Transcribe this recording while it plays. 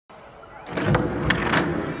নমস্কাৰ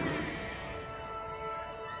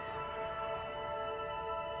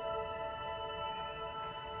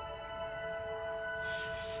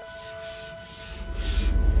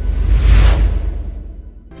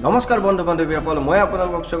বন্ধু বান্ধৱীসকল মই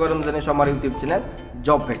আপোনালোকক স্বাগতম জনাইছোঁ আমাৰ ইউটিউব চেনেল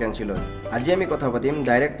জব ভেকেন্সি লৈ আজি আমি কথা পাতিম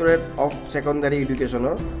directorate of secondary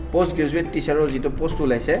এডুকেশ্যনৰ post graduate টিচাৰৰ যিটো পোষ্ট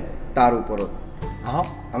ওলাইছে তাৰ ওপৰত আহক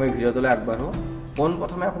আমি ভিডিঅ'টোলৈ আগবাঢ়ো পোন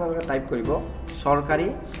প্ৰথমে আপোনালোকে টাইপ কৰিব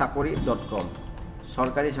sarkari-chakori.com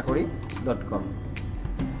sarkari-chakori.com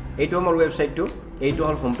এইটো আমাৰ ৱেবছাইটটো এইটো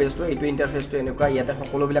হল হোম পেজটো এইটো ইন্টাৰফেসটো এনেকুৱা ইয়াতে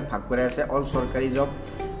সকলোবিলাক ভাগ কৰা আছে অল চৰকাৰী জব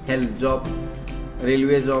হেল্থ জব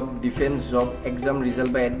रेलवे जब डिफेन्स जब एग्जाम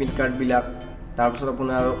रिजल्ट एडमिट कार्ड बिलाक तारपिছত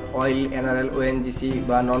আপোনাৰ অইল এনআৰএল ওএনজিসি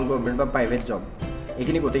বা নন গভৰ্নমেন্ট বা প্ৰাইভেট জব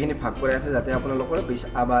এইখিনি গোটেইখিনি ভাগ কৰা আছে যাতে আপোনালোকৰ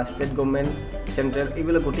বা ষ্টেট গভৰ্নমেন্ট সেন্ট্ৰাল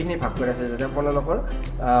এইবিলাক গোটেইখিনি ভাগ কৰা আছে যাতে আপোনালোকৰ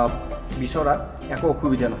বিচৰা একো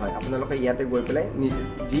অসুবিধা নহয় আপোনালোকে ইয়াতে গৈ পেলাই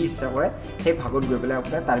যি ইচ্ছা কৰে সেই ভাগত গৈ পেলাই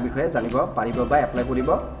আপোনাৰ তাৰ বিষয়ে জানিব পাৰিব বা এপ্লাই কৰিব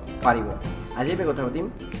পাৰিব আজি আমি কথা পাতিম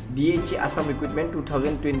DHE আসাম ৰিক্ৰুটমেন্ট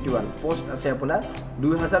 2021 পোষ্ট আছে আপোনাৰ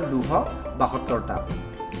 2272টা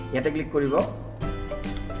ইয়াতে ক্লিক কৰিব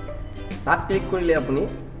তাত ক্লিক কৰিলে আপুনি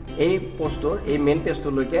এই পোষ্টৰ এই মেইন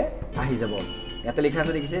পেজটোলৈকে আহি যাব ইয়াতে লিখা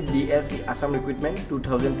আছে দেখিছে DHE Assam recruitment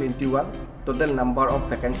 2021 total number of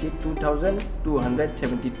vacancy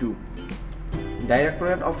 2272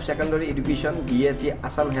 Directorate of Secondary Education DHE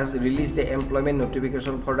Assam has released the employment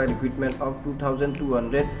notification for the recruitment of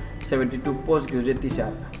 2272 postgraduate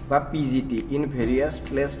teacher by PGT in various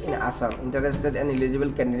places in Assam. Interested and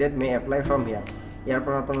eligible candidate may apply from here. Here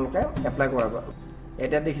আপোনালোকে apply কৰাব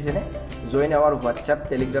এটা দেখিছে নে join hour WhatsApp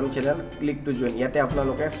Telegram channel click to join ইয়াতে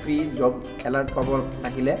আপোনালোকে free job alert পাব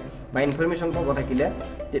থাকিলে বা ইনফৰমেশন পাব থাকিলে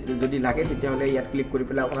যদি লাগে তেতিয়া হলে ইয়াত ক্লিক কৰি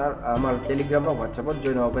পেলাই আপোনাৰ আমাৰ Telegram বা WhatsAppত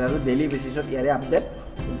জয়েন হ'ব পাৰে আৰু ডেইলি বেসিছত ইয়াৰে আপডেট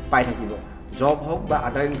পাই থাকিব জব হওক বা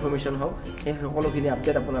আদাৰ ইনফৰমেশন হওক এই সকলোখিনি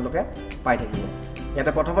আপডেট আপোনালোকে পাই থাকিব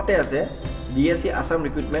ইয়াতে প্ৰথমতে আছে DHE Assam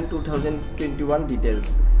Recruitment 2021 details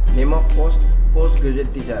name of post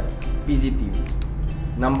graduate teacher PGT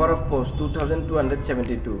number of posts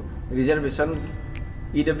 2272 reservation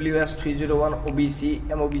EWS 301 OBC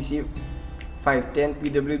MOBC 510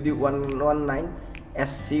 PWD 119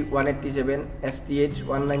 SC 187 STH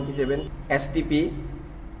 197 STP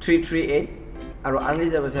 338 আৰু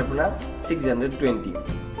আনৰিজাৰ্ভ আছে আপোনাৰ 620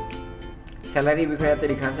 স্যালাৰি বিষয়তে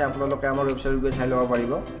লিখা আছে আপোনালোকে আমাৰ ৱেবছাইটত গৈ চাই ল'ব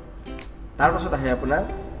পাৰিব তাৰ পাছত আহে আপোনাৰ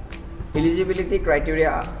eligibility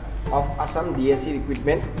criteria of Assam DHE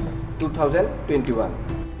recruitment 2021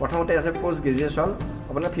 প্ৰথমতে আছে পোষ্ট গ্ৰেজুৱেচন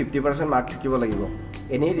আপোনাৰ 50% মাৰ্ক থাকিব লাগিব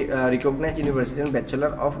any recognised university and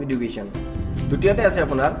bachelor of education দ্বিতীয়তে আছে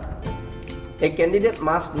আপোনাৰ a candidate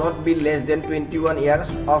must not be less than 21 years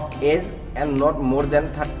of age and not more than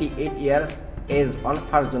 38 years age on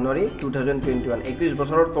 1st January 2021 21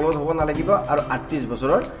 বছৰৰ তলত হ'ব নালাগিব আৰু 38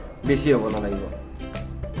 বছৰৰ বেছি হ'ব নালাগিব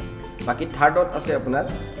বাকি থাৰ্ডত আছে আপোনাৰ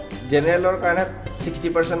জেনাৰেলৰ কাৰণে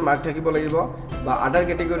 60% মাৰ্ক থাকিব লাগিব বা আদাৰ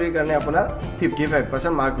ক্যাটেগৰীৰ কাৰণে আপোনাৰ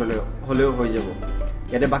 55% মাৰ্ক হলেও হৈ যাব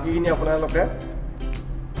ইয়াতে বাকিখিনি আপোনালোকে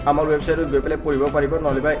আমাৰ ৱেবছাইটত গৈ পেলাই পঢ়িব পাৰিব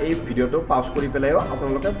নহলে এই ভিডিওটো পাউজ কৰি পেলাইও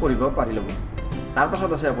আপোনালোকে পঢ়িব পাৰি ল'ব তাৰ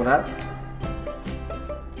পাছত আছে আপোনাৰ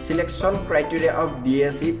selection criteria of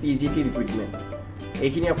DHE PGT recruitment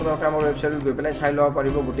এইখিনি আপোনালোকে আমাৰ ৱেবছাইটত গৈ পেলাই চাই ল'ব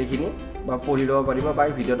পাৰিব গোটেইখিনি বা পঢ়ি ল'ব পাৰিব বা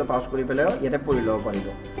ভিডিওটো পাউজ কৰি পেলাইও ইয়াতে পঢ়ি ল'ব পাৰিব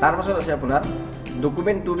তাৰ পাছত আছে আপোনাৰ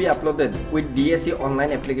document to be uploaded with DHE online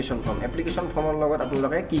application ফৰ্মৰ লগত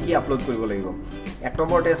আপোনালোকে কি আপলোড কৰিব লাগিব এক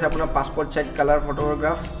নম্বৰতে আছে আপোনাৰ পাছপোৰ্ট সাইজ কালাৰ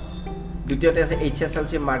ফটোগ্ৰাফ দ্বিতীয়তে আছে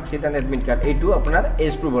HSLC marksheet and admit card এইটো আপোনাৰ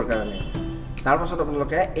এজ প্ৰুফৰ কাৰণে তাৰ পাছত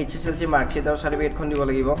আপোনালোকে HSLC মাৰ্কশিট আৰু সাৰ্টিফিকেটখন দিব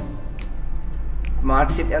লাগিব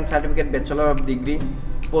marksheet and certificate bachelor of degree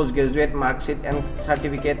post graduate marksheet and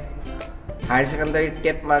certificate higher secondary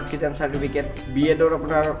TET marksheet and certificate বিএডৰ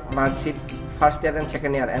আপোনাৰ marksheet first year and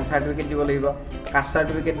second year and certificate দিব লাগিব কাষ্ট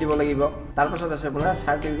সাৰ্টিফিকেট দিব লাগিব তাৰ পাছত আছে আপোনাৰ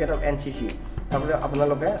সাৰ্টিফিকেট অফ NCC তাৰপৰা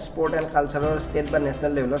আপোনালোকে স্পৰ্ট এণ্ড কালচাৰৰ ষ্টেট বা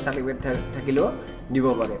নেশ্যনেল লেভেলৰ সাৰ্টিফিকেট থাকিলেও দিব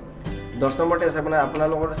পাৰে 10 নম্বৰতে আছে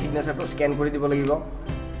আপোনালোকৰ সিগনেচাৰটো স্ক্যান কৰি দিব লাগিব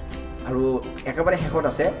আৰু একেবাৰে শেষত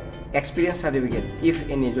আছে এক্সপেৰিয়েন্স সাৰ্টিফিকেট ইফ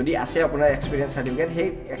এনি যদি আছে আপোনাৰ এক্সপেৰিয়েন্স সাৰ্টিফিকেট সেই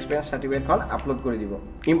এক্সপেৰিয়েন্স সাৰ্টিফিকেটখন আপলোড কৰি দিব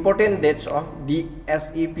important dates of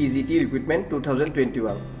DHE PGT recruitment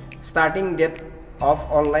 2021 starting date of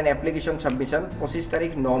online application submission 25 তাৰিখ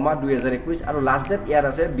 9 মাহ 2021 আৰু লাষ্ট ডেট ইয়াৰ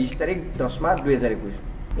আছে 20 তাৰিখ 10 মাহ 2021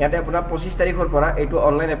 ইয়াতে আপোনাৰ 25 তাৰিখৰ পৰা এইটো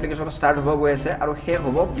অনলাইন এপ্লিকেশন ষ্টাৰ্ট হ'ব গৈ আছে আৰু শেষ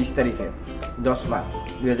হ'ব 20 তাৰিখে 10 মাহ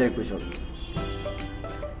 2021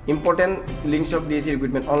 important links of DHE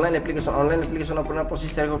recruitment online application আপোনাৰ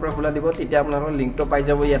 25 তাৰিখৰ পৰা খোলা দিব তেতিয়া আপোনালোকৰ লিংকটো পাই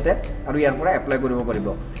যাব ইয়াতে আৰু ইয়াৰ পৰা এপ্লাই কৰিব পাৰিব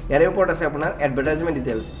ইয়াৰে ওপৰত আছে আপোনাৰ এডভাৰটাইজমেন্ট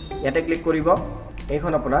ডিটেইলছ ইয়াতে ক্লিক কৰিব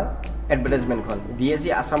এইখন আপোনাৰ এডভাৰটাইজমেণ্টখন DSC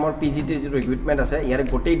আসামৰ PGT যে ৰিক্ৰুটমেণ্ট আছে ইয়াৰে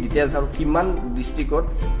গোটেই ডিটেইলছ আৰু কিমান ডিস্ট্ৰিক্টত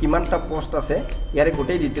কিমানটা পোষ্ট আছে ইয়াৰে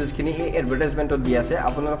গোটেই ডিটেইলছখিনি এই এডভাৰটাইজমেণ্টত দিয়া আছে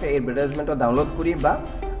আপোনালোকে এই এডভাৰটাইজমেণ্টটো ডাউনলোড কৰি বা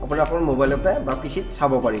আপোনালোকৰ মোবাইলতে বা পিচিত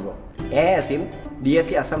চাব পাৰিব এ আছিল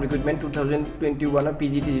DSC আসাম ৰিক্ৰুটমেণ্ট 2021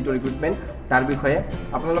 PGT যেটো ৰিক্ৰুটমেণ্ট তাৰ বিষয়ে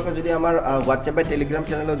আপোনালোকে যদি আমাৰ WhatsApp বা Telegram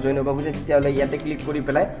চেনেলত জয়েন হ'ব খুজে তেতিয়াহ'লে ইয়াতে ক্লিক কৰি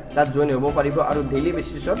পেলাই তাত জয়েন হ'ব পাৰিব আৰু ডেইলি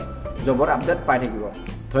বেচিছত জবৰ আপডেট পাই থাকিব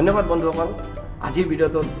ধন্যবাদ বন্ধুসকল আজিৰ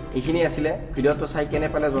ভিডিঅ'টো এইখিনি আছিলে ভিডিঅ'টো চাই কেনে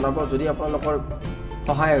পালে জনাব যদি আপোনালোকৰ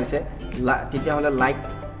সহায় হৈছে তেতিয়াহ'লে লাইক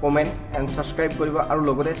কমেণ্ট এণ্ড ছাবস্ক্ৰাইব কৰিব আৰু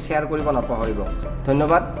লগতে শ্বেয়াৰ কৰিব নাপাহৰিব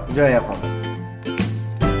ধন্যবাদ জয় অসম